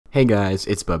Hey guys,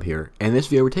 it's Bub here. In this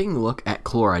video, we're taking a look at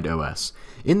ChlorideOS.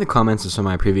 In the comments of some of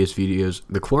my previous videos,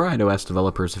 the ChlorideOS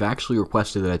developers have actually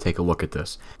requested that I take a look at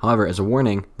this. However, as a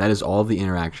warning, that is all of the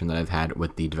interaction that I've had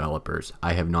with the developers.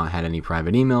 I have not had any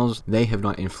private emails. They have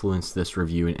not influenced this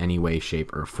review in any way,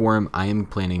 shape, or form. I am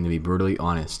planning to be brutally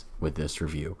honest with this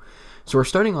review. So we're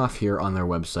starting off here on their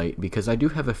website because I do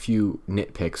have a few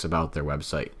nitpicks about their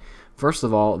website. First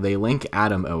of all, they link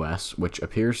AtomOS, which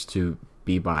appears to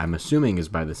be by, I'm assuming is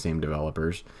by the same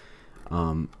developers.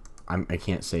 I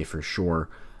can't say for sure.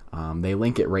 They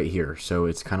link it right here, so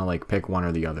it's kind of like pick one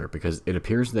or the other, because it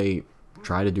appears they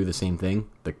try to do the same thing,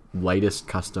 the lightest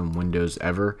custom Windows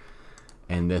ever,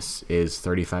 and this is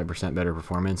 35% better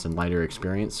performance and lighter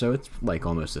experience, so it's like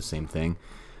almost the same thing.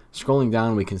 Scrolling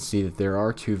down, we can see that there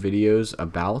are two videos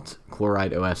about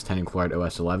ChlorideOS 10 and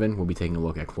ChlorideOS 11. We'll be taking a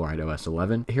look at ChlorideOS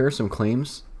 11. Here are some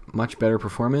claims. Much better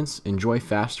performance. Enjoy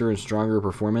faster and stronger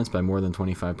performance by more than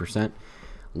 25%.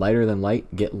 Lighter than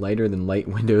light. Get lighter than light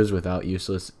Windows without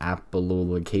useless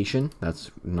application.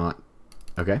 That's not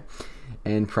okay.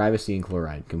 And privacy in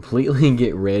Chloride. Completely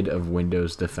get rid of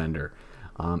Windows Defender.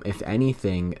 If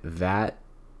anything, that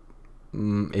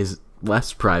is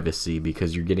less privacy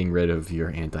because you're getting rid of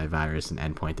your antivirus and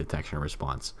endpoint detection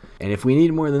response. And if we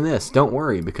need more than this, don't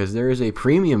worry, because there is a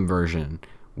premium version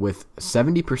with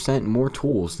 70% more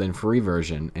tools than free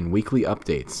version and weekly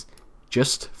updates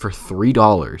just for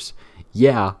 $3.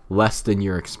 Yeah, less than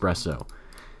your espresso.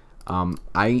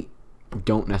 I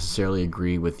don't necessarily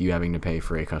agree with you having to pay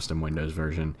for a custom Windows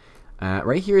version.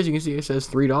 Right here, as you can see, it says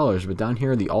 $3, but down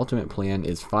here the ultimate plan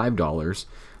is $5.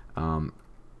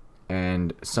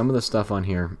 And some of the stuff on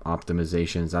here,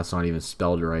 optimizations, that's not even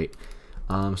spelled right.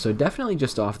 So definitely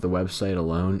just off the website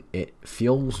alone, it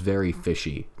feels very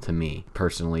fishy to me,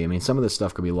 personally. I mean, some of this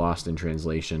stuff could be lost in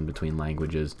translation between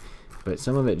languages, but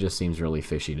some of it just seems really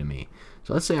fishy to me.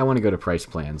 So let's say I want to go to price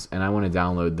plans, and I want to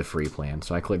download the free plan,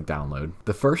 so I click download.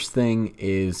 The first thing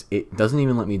is, it doesn't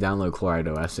even let me download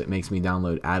ChlorideOS, it makes me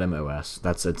download AtomOS,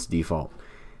 that's its default.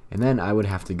 And then I would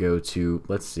have to go to,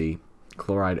 let's see,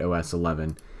 ChlorideOS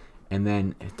 11, and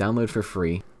then download for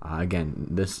free. Again,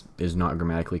 this is not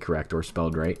grammatically correct or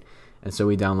spelled right, and so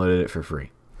we downloaded it for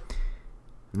free.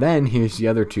 Then here's the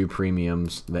other two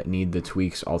premiums that need the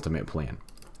Tweaks Ultimate plan.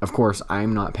 Of course,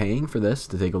 I'm not paying for this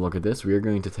to take a look at this. We are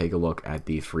going to take a look at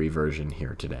the free version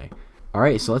here today.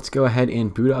 Alright, so let's go ahead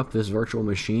and boot up this virtual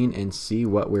machine and see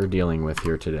what we're dealing with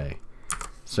here today.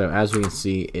 So as we can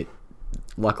see,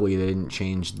 luckily they didn't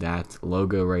change that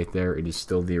logo right there. It is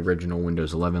still the original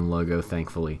Windows 11 logo,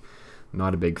 thankfully.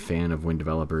 Not a big fan of when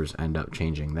developers end up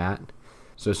changing that.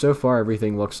 So far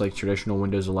everything looks like traditional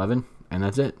Windows 11, and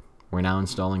that's it. We're now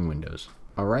installing Windows.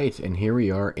 Alright, and here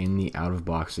we are in the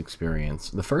out-of-box experience.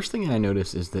 The first thing I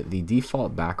notice is that the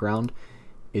default background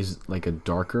is like a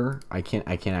darker, I can't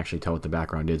actually tell what the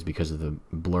background is because of the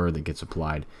blur that gets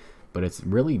applied, but it's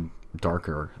really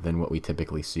darker than what we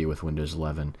typically see with Windows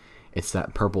 11. It's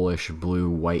that purplish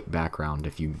blue-white background,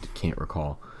 if you can't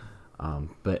recall.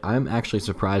 But I'm actually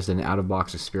surprised that an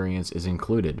out-of-box experience is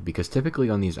included, because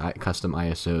typically on these custom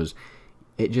ISOs,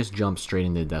 it just jumps straight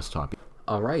into the desktop.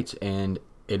 Alright, and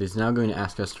it is now going to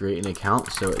ask us to create an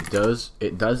account, so it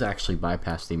does actually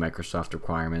bypass the Microsoft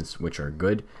requirements, which are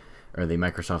good, or the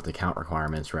Microsoft account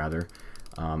requirements, rather.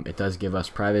 It does give us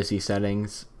privacy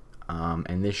settings,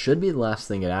 and this should be the last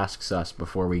thing it asks us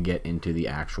before we get into the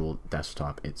actual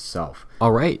desktop itself.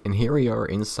 Alright, and here we are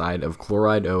inside of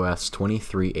ChlorideOS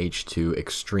 23H2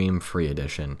 Extreme Free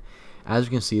Edition. As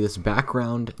you can see, this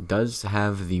background does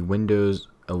have the Windows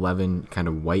 11 kind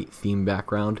of white theme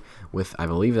background with, I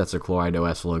believe that's a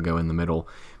ChlorideOS logo in the middle,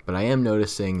 but I am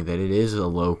noticing that it is a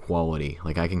low quality.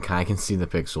 Like I can see the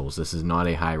pixels. This is not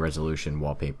a high resolution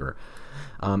wallpaper.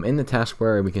 In the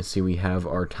taskbar, we can see we have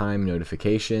our time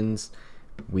notifications.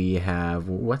 We have,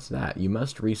 what's that? You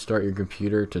must restart your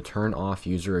computer to turn off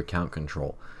user account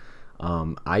control.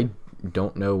 I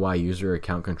don't know why user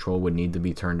account control would need to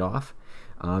be turned off.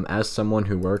 As someone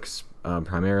who works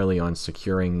primarily on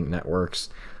securing networks,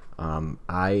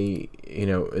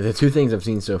 the two things I've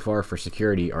seen so far for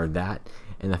security are that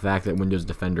and the fact that Windows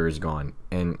Defender is gone.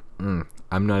 And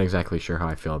I'm not exactly sure how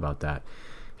I feel about that.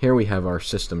 Here we have our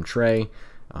system tray.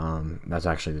 That's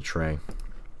actually the tray.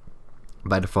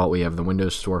 By default, we have the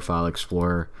Windows Store File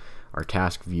Explorer, our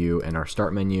task view, and our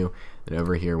start menu. And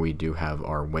over here we do have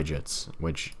our widgets,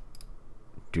 which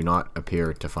do not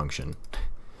appear to function.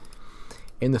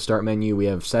 In the start menu, we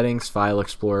have settings, file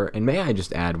explorer, and may I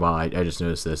just add, while I just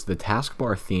noticed this, the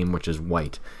taskbar theme, which is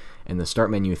white, and the start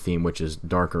menu theme, which is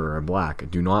darker or black,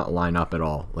 do not line up at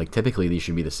all. Like typically these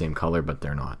should be the same color, but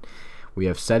they're not. We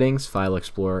have Settings, File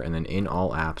Explorer, and then in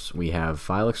all apps, we have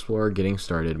File Explorer, Getting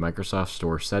Started, Microsoft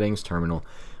Store, Settings, Terminal,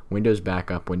 Windows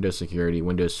Backup, Windows Security,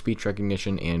 Windows Speech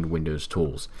Recognition, and Windows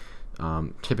Tools.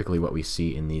 Typically what we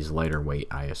see in these lighter weight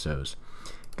ISOs.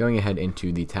 Going ahead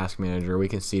into the Task Manager, we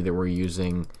can see that we're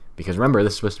using, because remember,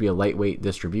 this is supposed to be a lightweight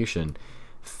distribution,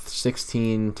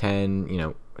 16,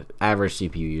 10, average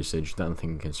CPU usage,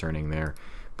 nothing concerning there.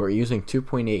 But we're using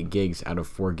 2.8 gigs out of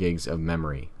 4 gigs of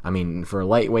memory. I mean, for a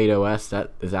lightweight OS,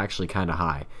 that is actually kind of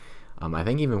high. I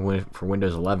think even for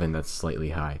Windows 11, that's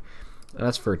slightly high.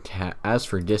 As for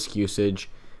disk usage,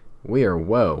 we are,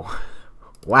 whoa,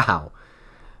 wow.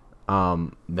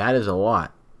 That is a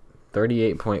lot.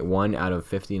 38.1 out of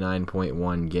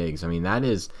 59.1 gigs. I mean, that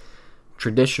is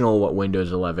traditional what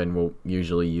Windows 11 will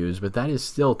usually use, but that is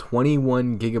still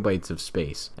 21 gigabytes of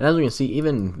space. And as we can see,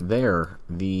 even there,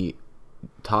 the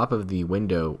top of the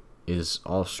window is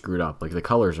all screwed up. Like, the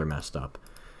colors are messed up.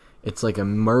 It's like a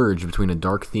merge between a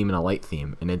dark theme and a light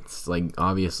theme, and it's like,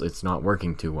 obviously it's not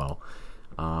working too well.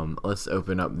 Let's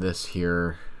open up this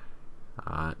here.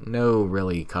 No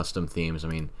really custom themes. I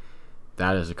mean,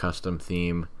 that is a custom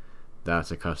theme.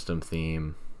 That's a custom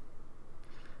theme.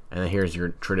 And then here's your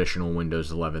traditional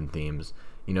Windows 11 themes.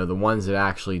 The ones that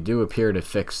actually do appear to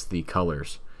fix the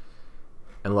colors.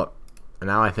 And look,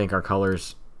 now I think our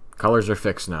colors are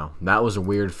fixed now. That was a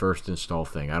weird first install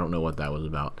thing. I don't know what that was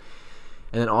about.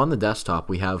 And then on the desktop,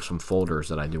 we have some folders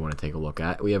that I do want to take a look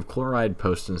at. We have Chloride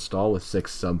post install with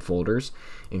 6 subfolders,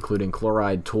 including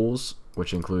Chloride tools,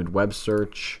 which include web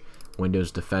search,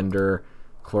 Windows Defender,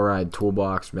 Chloride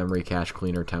Toolbox, Memory Cache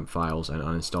Cleaner, Temp Files, and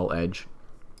Uninstall Edge.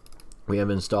 We have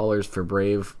installers for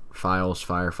Brave, Files,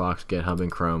 Firefox, GitHub,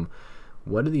 and Chrome.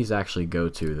 What do these actually go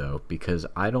to, though? Because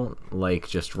I don't like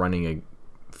just running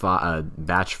a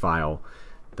batch file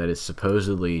that is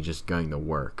supposedly just going to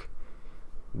work.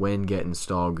 When get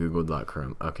install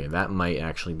google.chrome. Okay, that might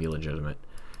actually be legitimate.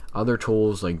 Other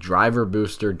tools like Driver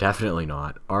Booster, definitely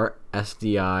not. Art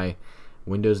SDI,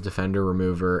 Windows Defender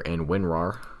Remover, and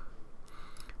WinRAR.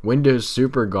 Windows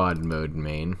Super God Mode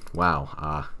main.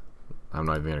 Wow, I'm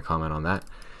not even going to comment on that.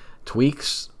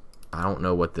 Tweaks, I don't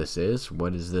know what this is.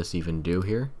 What does this even do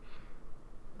here?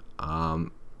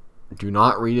 Do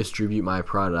not redistribute my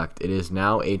product. It is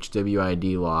now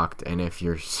HWID locked, and if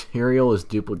your serial is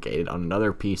duplicated on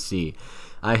another PC,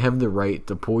 I have the right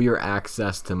to pull your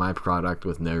access to my product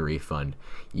with no refund.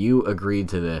 You agreed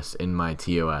to this in my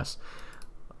TOS.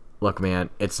 Look, man,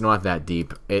 it's not that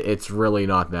deep. It's really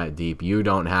not that deep. You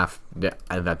don't have...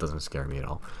 That doesn't scare me at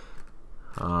all.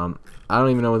 I don't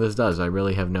even know what this does. I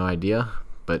really have no idea.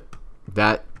 But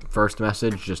that first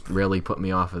message just really put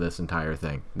me off of this entire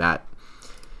thing. That,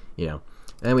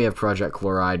 Then we have Project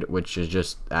Chloride, which is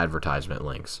just advertisement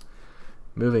links.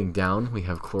 Moving down, we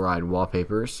have Chloride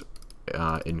wallpapers,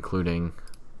 including...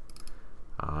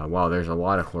 wow, there's a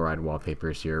lot of Chloride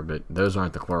wallpapers here, but those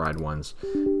aren't the Chloride ones.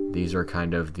 These are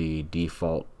kind of the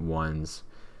default ones.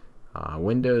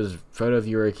 Windows Photo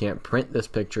Viewer can't print this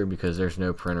picture because there's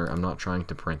no printer. I'm not trying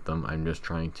to print them. I'm just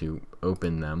trying to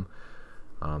open them.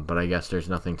 But I guess there's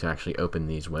nothing to actually open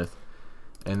these with.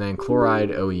 And then Chloride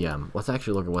OEM. Let's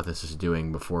actually look at what this is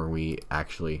doing before we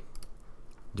actually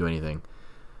do anything.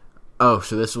 Oh,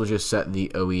 so this will just set the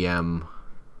OEM...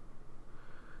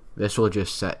 This will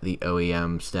just set the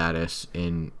OEM status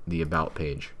in the About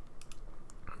page.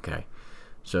 Okay.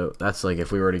 So that's like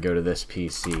if we were to go to this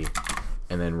PC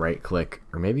and then right click,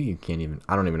 or maybe you can't even,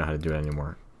 I don't even know how to do it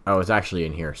anymore. Oh, it's actually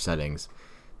in here, Settings,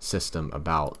 System,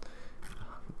 About.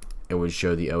 It would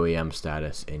show the OEM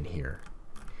status in here.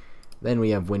 Then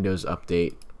we have Windows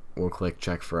Update. We'll click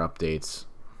Check for Updates.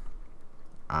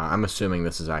 I'm assuming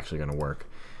this is actually going to work.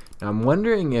 Now, I'm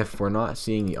wondering if we're not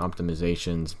seeing the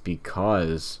optimizations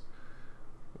because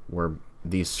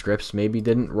these scripts maybe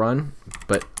didn't run,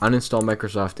 but uninstall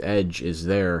Microsoft Edge is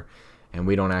there, and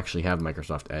we don't actually have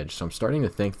Microsoft Edge. So I'm starting to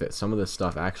think that some of this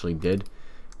stuff actually did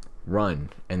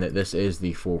run, and that this is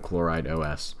the full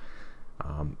ChlorideOS.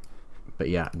 But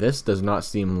yeah, this does not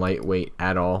seem lightweight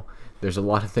at all. There's a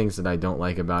lot of things that I don't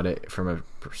like about it from a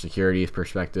security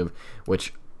perspective,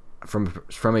 which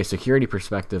from a security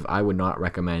perspective, I would not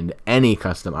recommend any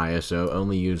custom ISO.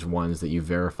 Only use ones that you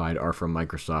verified are from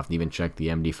Microsoft. Even check the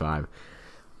MD5.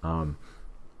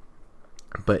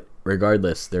 But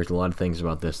regardless, there's a lot of things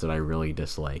about this that I really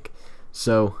dislike.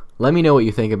 So let me know what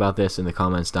you think about this in the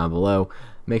comments down below.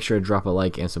 Make sure to drop a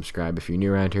like and subscribe if you're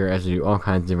new around here, as I do all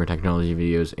kinds of different technology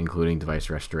videos, including device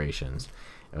restorations.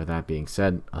 And with that being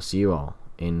said, I'll see you all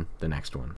in the next one.